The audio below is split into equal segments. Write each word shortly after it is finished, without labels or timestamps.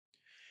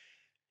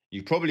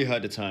You've probably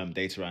heard the term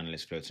data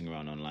analyst floating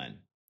around online,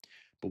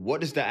 but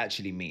what does that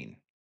actually mean?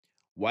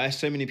 Why are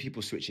so many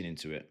people switching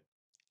into it?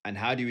 And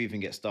how do you even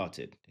get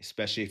started,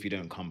 especially if you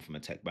don't come from a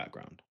tech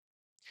background?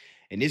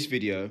 In this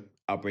video,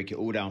 I'll break it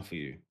all down for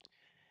you.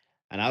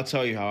 And I'll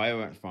tell you how I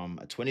went from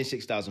a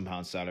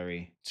 £26,000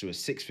 salary to a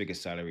six-figure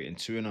salary in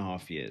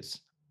 2.5 years,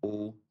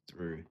 all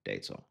through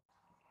data.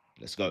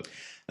 Let's go.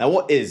 Now,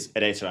 what is a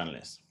data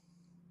analyst?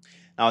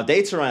 Now, a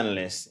data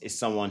analyst is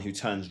someone who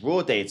turns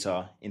raw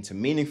data into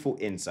meaningful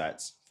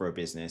insights for a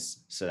business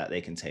so that they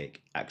can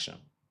take action.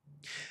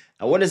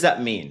 Now, what does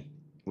that mean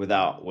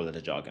without all of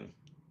the jargon?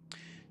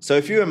 So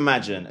if you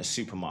imagine a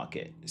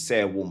supermarket,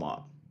 say a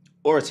Walmart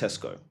or a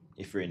Tesco,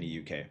 if you're in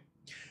the UK,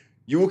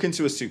 you walk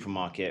into a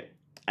supermarket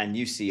and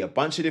you see a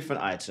bunch of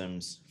different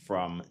items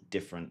from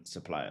different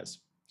suppliers.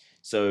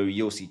 So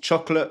you'll see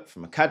chocolate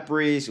from a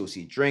Cadbury's, you'll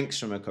see drinks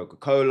from a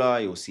Coca-Cola,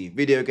 you'll see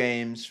video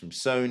games from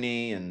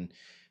Sony and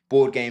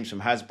board games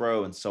from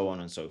Hasbro and so on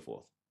and so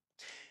forth.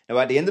 Now,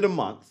 at the end of the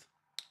month,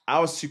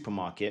 our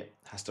supermarket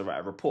has to write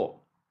a report.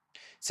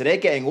 So they're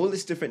getting all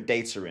this different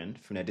data in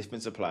from their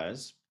different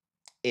suppliers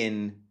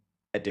in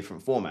a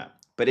different format,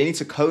 but they need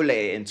to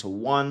collate it into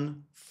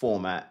one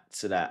format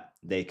so that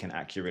they can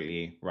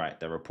accurately write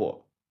their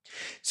report.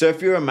 So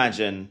if you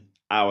imagine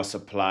our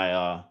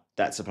supplier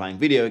that's supplying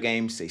video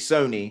games, say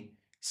Sony,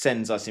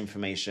 sends us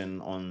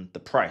information on the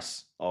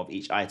price of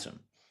each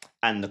item.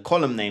 And the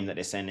column name that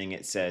they're sending,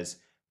 it says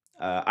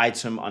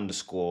item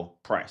underscore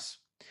price.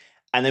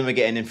 And then we're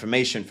getting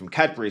information from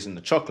Cadbury's and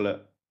the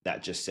chocolate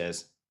that just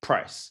says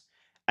price.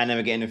 And then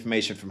we're getting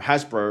information from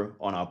Hasbro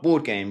on our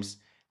board games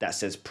that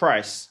says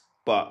price,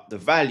 but the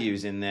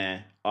values in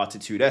there are to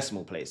 2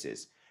 decimal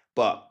places.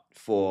 But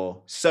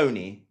for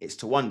Sony, it's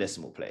to 1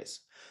 decimal place.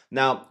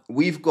 Now,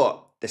 we've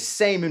got the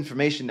same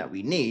information that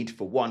we need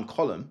for one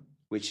column,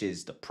 which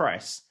is the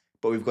price,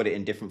 but we've got it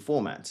in different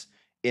formats,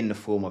 in the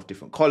form of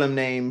different column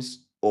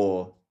names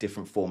or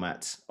different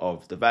formats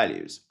of the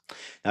values.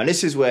 Now,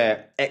 this is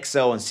where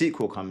Excel and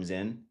SQL comes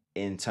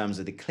in terms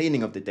of the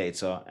cleaning of the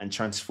data and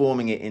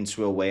transforming it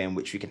into a way in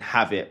which we can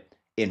have it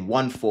in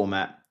one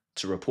format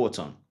to report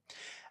on.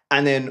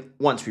 And then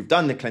once we've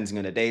done the cleansing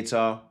of the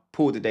data,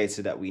 pull the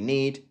data that we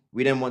need,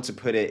 we then want to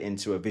put it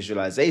into a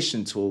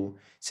visualization tool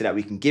so that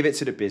we can give it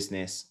to the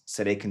business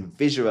so they can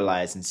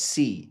visualize and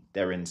see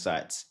their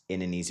insights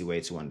in an easy way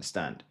to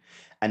understand.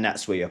 And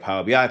that's where your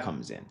Power BI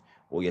comes in,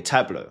 or your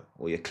Tableau,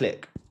 or your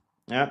Click.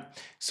 Yeah.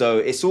 So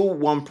it's all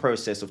one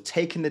process of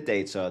taking the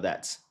data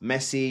that's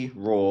messy,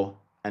 raw,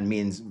 and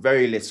means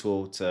very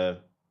little to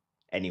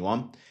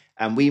anyone,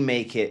 and we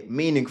make it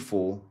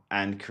meaningful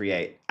and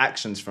create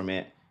actions from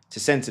it to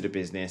send to the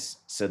business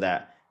so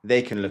that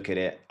they can look at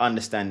it,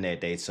 understand their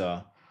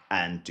data,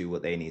 and do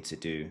what they need to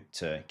do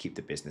to keep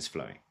the business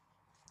flowing.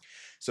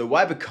 So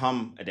why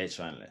become a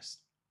data analyst?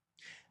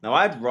 Now,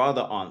 I'd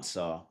rather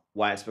answer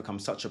why it's become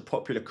such a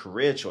popular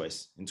career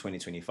choice in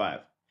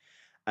 2025.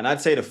 And I'd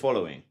say the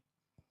following.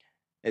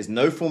 There's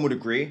no formal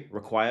degree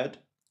required,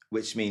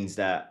 which means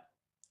that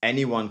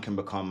anyone can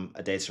become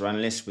a data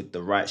analyst with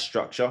the right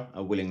structure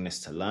and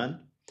willingness to learn.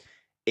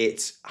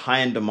 It's high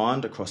in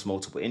demand across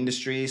multiple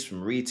industries,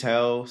 from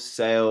retail,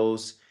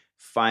 sales,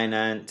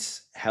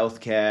 finance,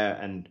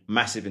 healthcare, and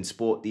massive in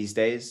sport these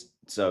days.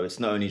 So it's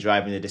not only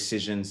driving the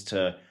decisions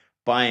to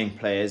buying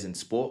players in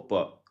sport,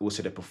 but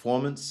also the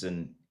performance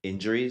and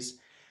injuries.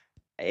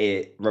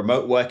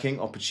 Remote working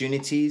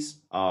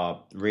opportunities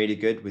are really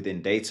good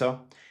within data.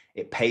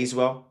 It pays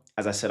well.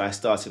 As I said, I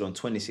started on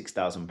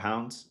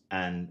 £26,000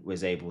 and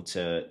was able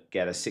to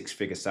get a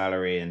six-figure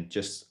salary in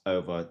just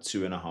over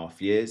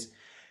 2.5 years.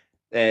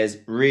 There's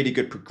really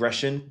good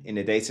progression in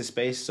the data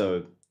space.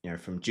 So,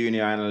 from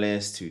junior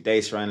analyst to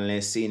data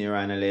analyst, senior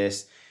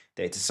analyst,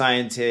 data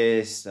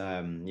scientist,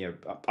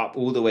 up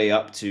all the way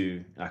up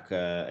to like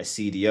a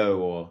CDO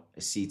or a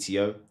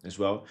CTO as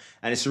well.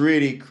 And it's a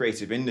really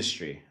creative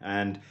industry.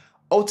 And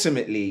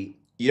ultimately,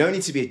 you don't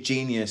need to be a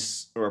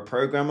genius or a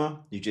programmer.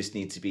 You just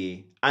need to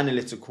be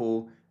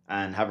analytical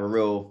and have a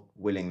real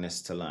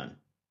willingness to learn.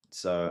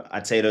 So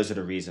I'd say those are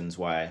the reasons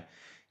why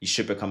you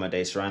should become a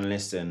data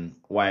analyst and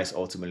why it's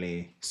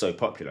ultimately so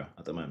popular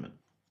at the moment.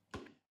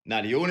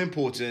 Now, the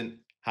all-important,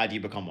 how do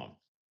you become one?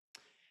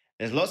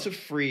 There's lots of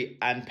free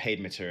and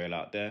paid material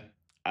out there.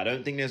 I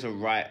don't think there's a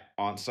right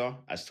answer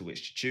as to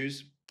which to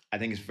choose. I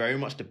think it's very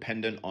much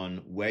dependent on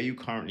where you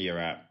currently are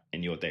at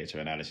in your data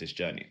analysis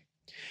journey.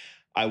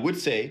 I would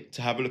say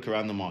to have a look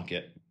around the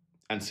market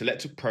and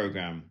select a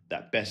program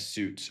that best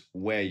suits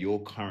where you're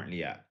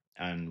currently at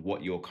and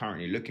what you're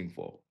currently looking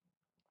for.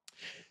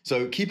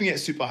 So keeping it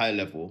super high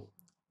level,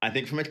 I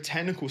think from a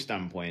technical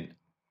standpoint,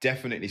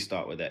 definitely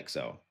start with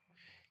Excel.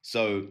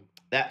 So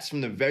that's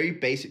from the very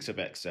basics of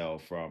Excel,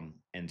 from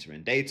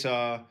entering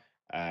data,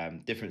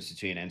 difference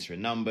between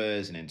entering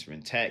numbers and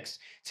entering text,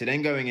 to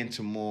then going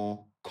into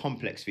more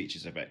complex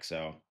features of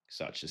Excel,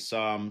 such as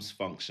sums,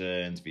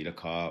 functions,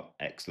 VLOOKUP,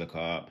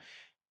 XLOOKUP,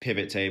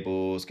 pivot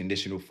tables,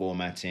 conditional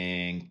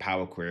formatting,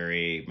 Power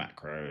Query,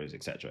 macros,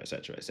 etc.,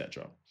 etc.,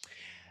 etc.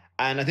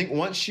 And I think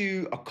once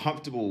you are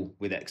comfortable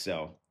with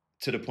Excel,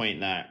 to the point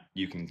that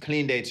you can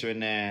clean data in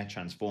there,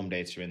 transform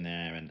data in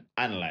there, and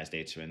analyze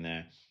data in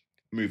there.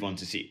 Move on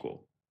to SQL.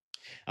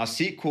 Now,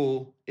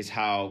 SQL is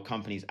how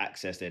companies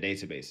access their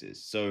databases.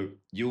 So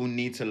you'll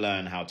need to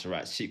learn how to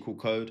write SQL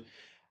code,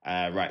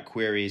 write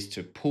queries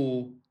to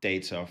pull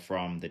data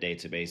from the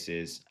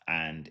databases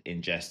and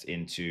ingest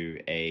into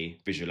a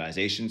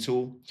visualization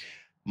tool.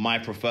 My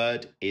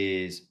preferred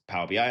is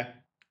Power BI,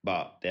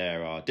 but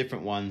there are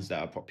different ones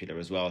that are popular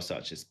as well,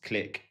 such as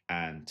Click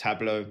and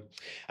Tableau.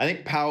 I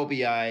think Power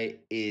BI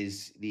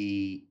is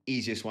the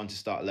easiest one to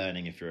start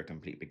learning if you're a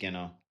complete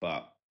beginner,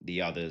 but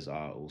the others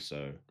are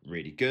also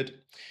really good.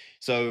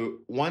 So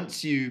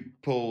once you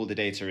pull the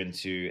data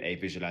into a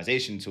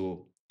visualization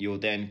tool, you'll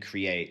then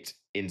create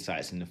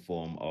insights in the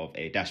form of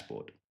a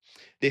dashboard.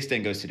 This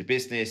then goes to the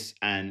business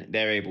and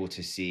they're able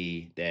to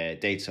see their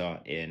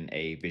data in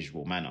a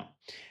visual manner.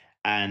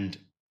 And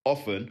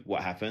often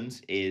what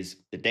happens is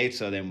the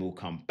data then will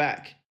come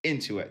back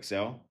into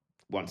Excel.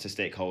 Once the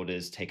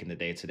stakeholders taken the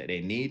data that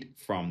they need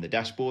from the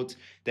dashboards,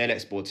 they'll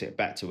export it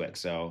back to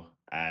Excel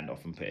and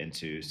often put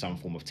into some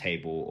form of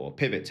table or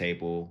pivot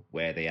table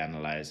where they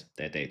analyze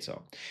their data.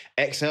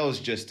 Excel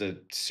is just a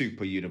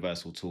super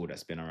universal tool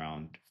that's been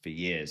around for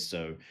years.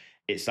 So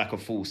it's like a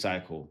full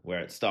cycle where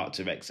it starts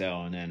with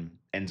Excel and then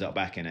ends up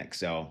back in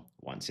Excel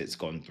once it's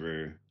gone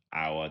through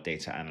our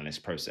data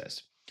analyst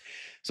process.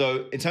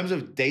 So in terms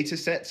of data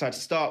sets, I'd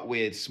start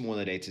with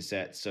smaller data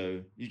sets.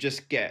 So you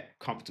just get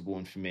comfortable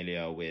and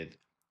familiar with,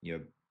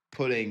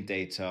 pulling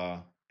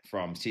data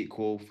from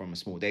SQL from a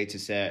small data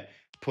set,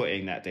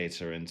 putting that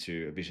data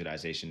into a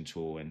visualization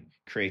tool and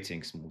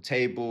creating small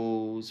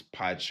tables,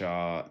 pie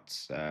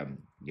charts,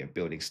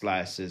 building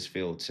slices,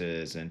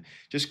 filters, and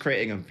just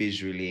creating a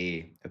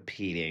visually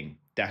appealing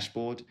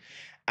dashboard.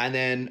 And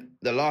then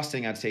the last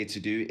thing I'd say to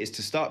do is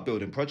to start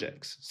building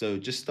projects. So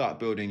just start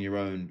building your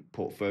own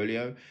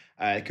portfolio.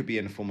 It could be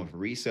in the form of a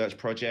research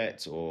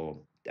project or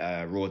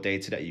raw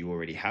data that you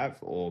already have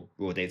or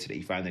raw data that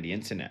you find on the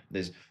internet.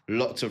 There's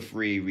lots of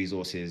free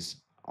resources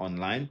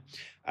online.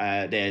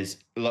 There's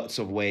lots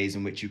of ways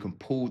in which you can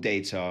pull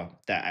data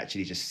that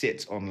actually just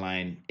sits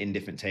online in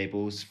different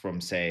tables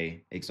from,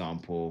 say,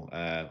 example,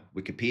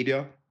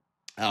 Wikipedia.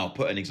 I'll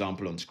put an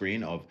example on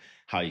screen of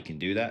how you can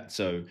do that.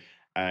 So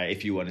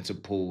if you wanted to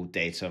pull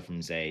data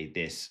from, say,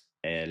 this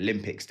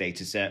Olympics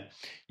data set,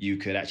 you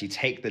could actually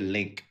take the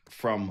link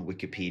from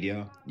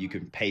Wikipedia, you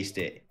can paste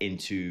it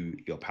into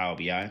your Power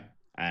BI,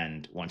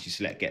 and once you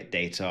select get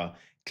data,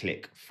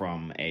 click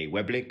from a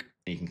web link,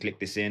 and you can click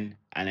this in,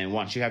 and then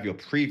once you have your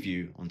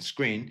preview on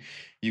screen,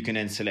 you can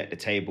then select the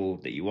table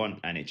that you want,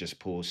 and it just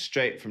pulls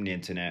straight from the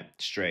internet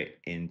straight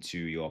into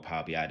your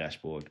Power BI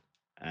dashboard,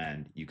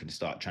 and you can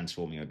start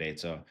transforming your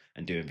data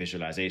and doing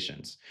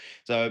visualizations.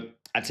 So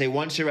I'd say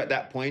once you're at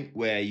that point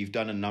where you've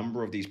done a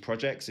number of these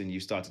projects and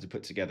you've started to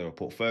put together a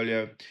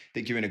portfolio, I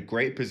think you're in a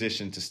great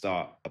position to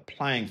start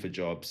applying for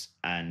jobs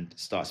and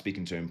start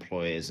speaking to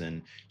employers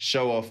and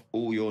show off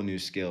all your new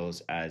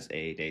skills as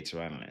a data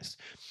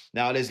analyst.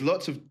 Now, there's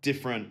lots of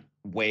different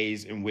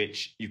ways in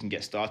which you can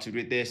get started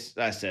with this.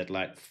 As I said,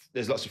 like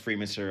there's lots of free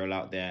material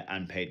out there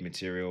and paid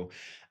material.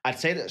 I'd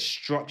say that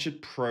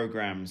structured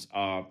programs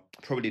are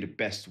probably the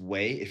best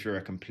way if you're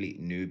a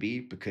complete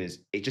newbie, because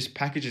it just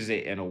packages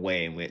it in a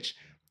way in which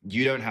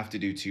you don't have to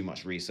do too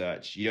much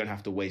research. You don't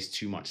have to waste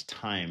too much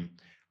time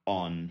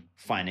on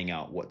finding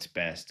out what's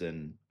best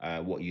and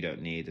what you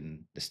don't need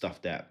and the stuff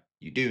that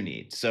you do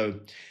need. So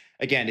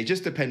again, it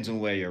just depends on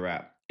where you're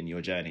at in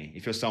your journey.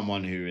 If you're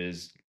someone who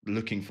is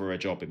looking for a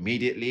job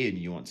immediately and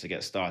you want to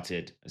get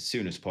started as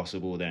soon as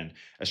possible, then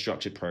a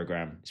structured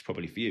program is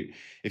probably for you.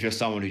 If you're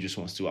someone who just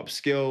wants to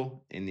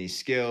upskill in these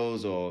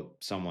skills, or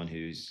someone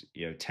who's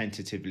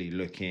tentatively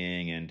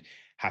looking and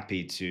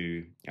happy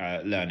to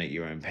learn at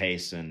your own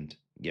pace and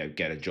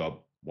get a job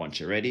once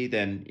you're ready,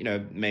 then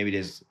maybe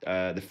there's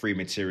the free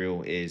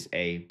material is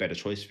a better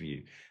choice for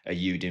you, a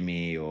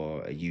Udemy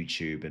or a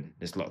YouTube, and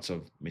there's lots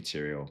of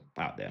material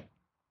out there.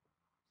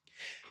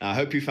 Now, I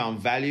hope you found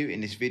value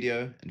in this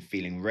video and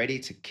feeling ready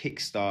to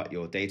kickstart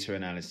your data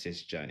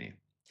analysis journey.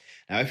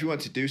 Now, if you want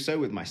to do so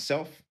with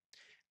myself,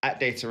 at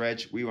Data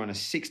Edge, we run a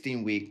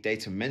 16-week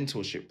data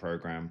mentorship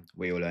program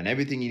where you'll learn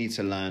everything you need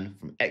to learn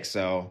from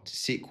Excel to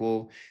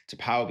SQL to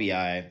Power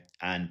BI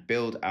and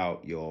build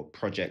out your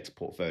project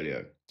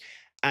portfolio.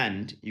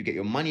 And you get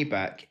your money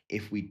back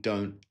if we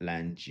don't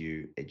land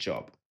you a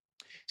job.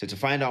 So to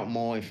find out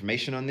more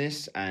information on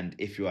this and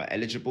if you are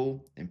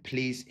eligible, then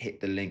please hit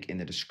the link in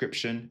the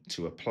description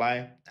to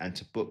apply and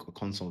to book a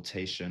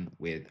consultation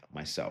with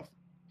myself.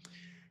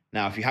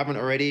 Now, if you haven't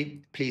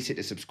already, please hit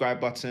the subscribe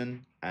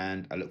button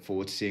and I look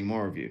forward to seeing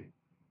more of you.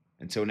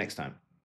 Until next time.